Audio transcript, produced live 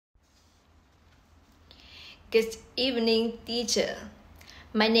Good evening, teacher.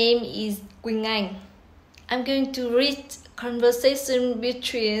 My name is Quynh. I'm going to read conversation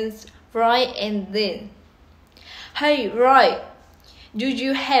between Roy and Lynn. Hey, Roy, do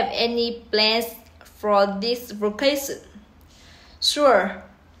you have any plans for this vacation? Sure,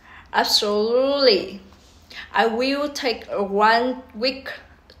 absolutely. I will take a 1 week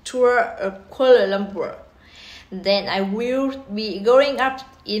tour of Kuala Lumpur. Then I will be going up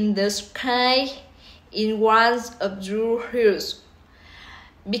in the sky in one of your hills.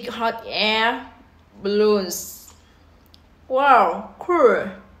 Big hot air balloons. Wow, cool.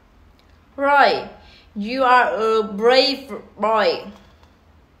 Roy, you are a brave boy.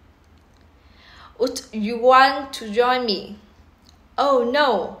 Would you want to join me? Oh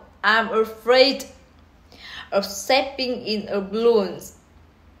no, I'm afraid of stepping in a balloon.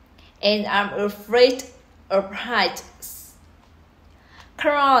 And I'm afraid of heights.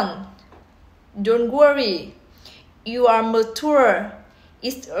 Come on, don't worry. You are mature.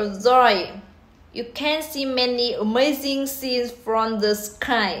 It's a joy. You can see many amazing scenes from the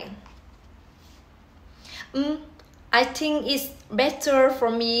sky. I think it's better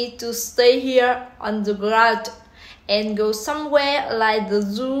for me to stay here on the ground and go somewhere like the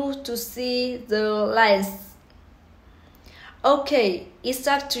zoo to see the lions. Okay, it's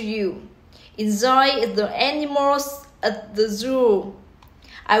up to you. Enjoy the animals at the zoo.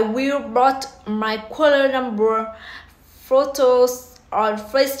 I will post my Kuala Lumpur photos on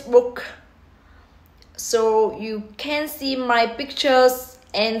Facebook so you can see my pictures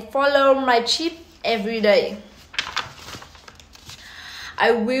and follow my trip every day.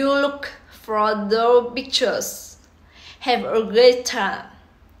 I will look for the pictures. Have a great time.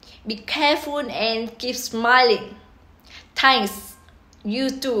 Be careful and keep smiling. Thanks. You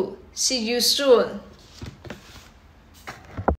too. See you soon.